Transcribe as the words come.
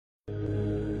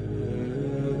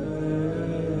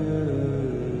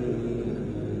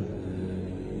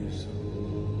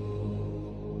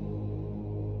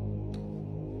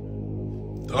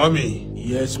Tommy.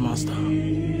 Yes, Master.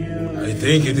 I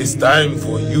think it is time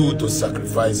for you to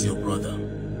sacrifice your brother.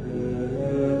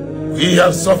 We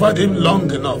have suffered him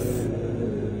long enough.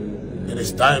 It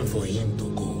is time for him to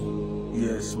go.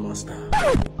 Yes, Master.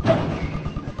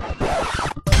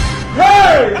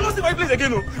 Hey! I don't see my place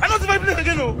again, no. I don't see my place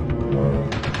again, no.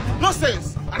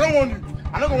 Nonsense. I don't want you.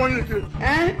 I don't want you again.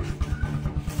 Eh?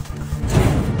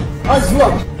 As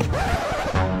what?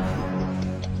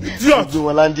 Idiot!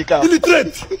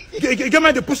 Illiterate! Get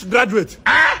me the postgraduate.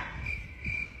 Ah!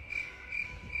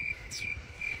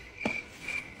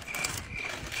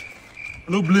 I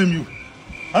don't blame you.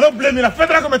 I don't blame you. The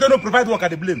federal government don't provide work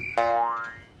at the blame.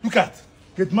 Look at.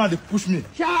 Get mad, they push me.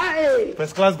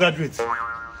 First class graduate.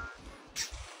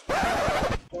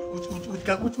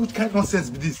 Which kind of nonsense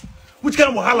be this? Which kind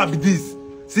of wahala be this?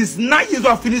 Since 9 years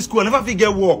I finished school, I never fit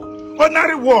get work.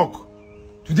 Ordinary work.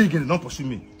 Today again, they don't pursue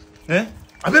me. Eh?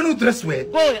 I better not dress well.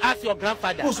 Go and ask your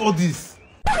grandfather. What's all this?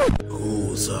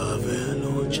 Cosa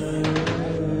veloce.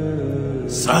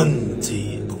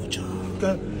 Santi Kucha.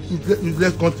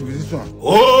 Let's go to this one.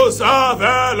 Cosa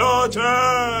veloce.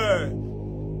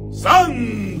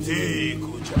 Santi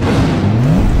Kucha.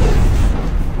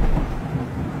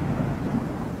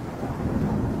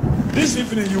 This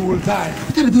evening you will die.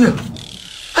 I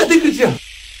think it's here.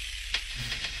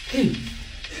 Hey.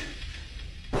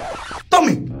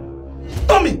 Tommy!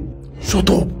 Tommy! Shut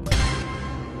up.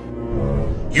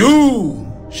 You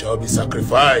shall be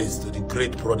sacrificed to the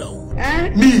great brotherhood.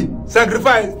 Me?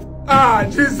 Sacrificed? Ah,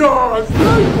 Jesus!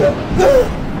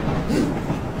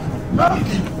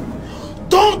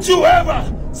 Don't you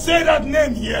ever say that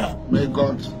name here. May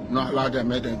God not allow them,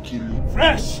 make them kill you.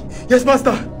 Fresh. Yes,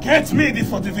 Master. Get me the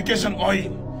fortification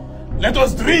oil. Let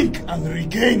us drink and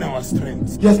regain our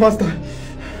strength. Yes, Master.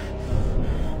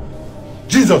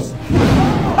 Jesus.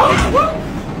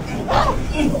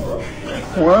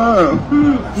 Wow.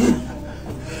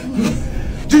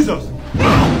 Jesus.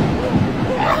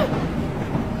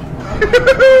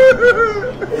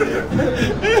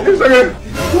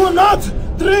 Do not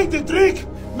drink the drink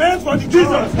meant for the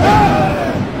Jesus.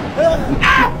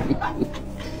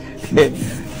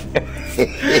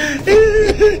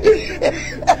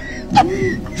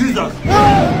 Jesus.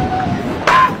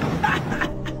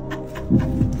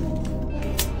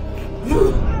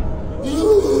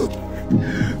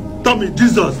 Tommy,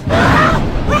 Jesus.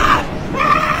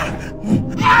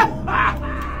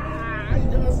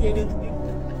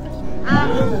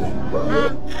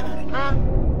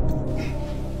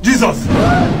 Jesus.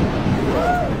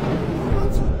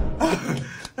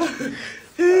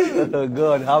 Oh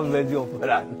God, have mercy upon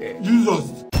us.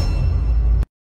 Jesus.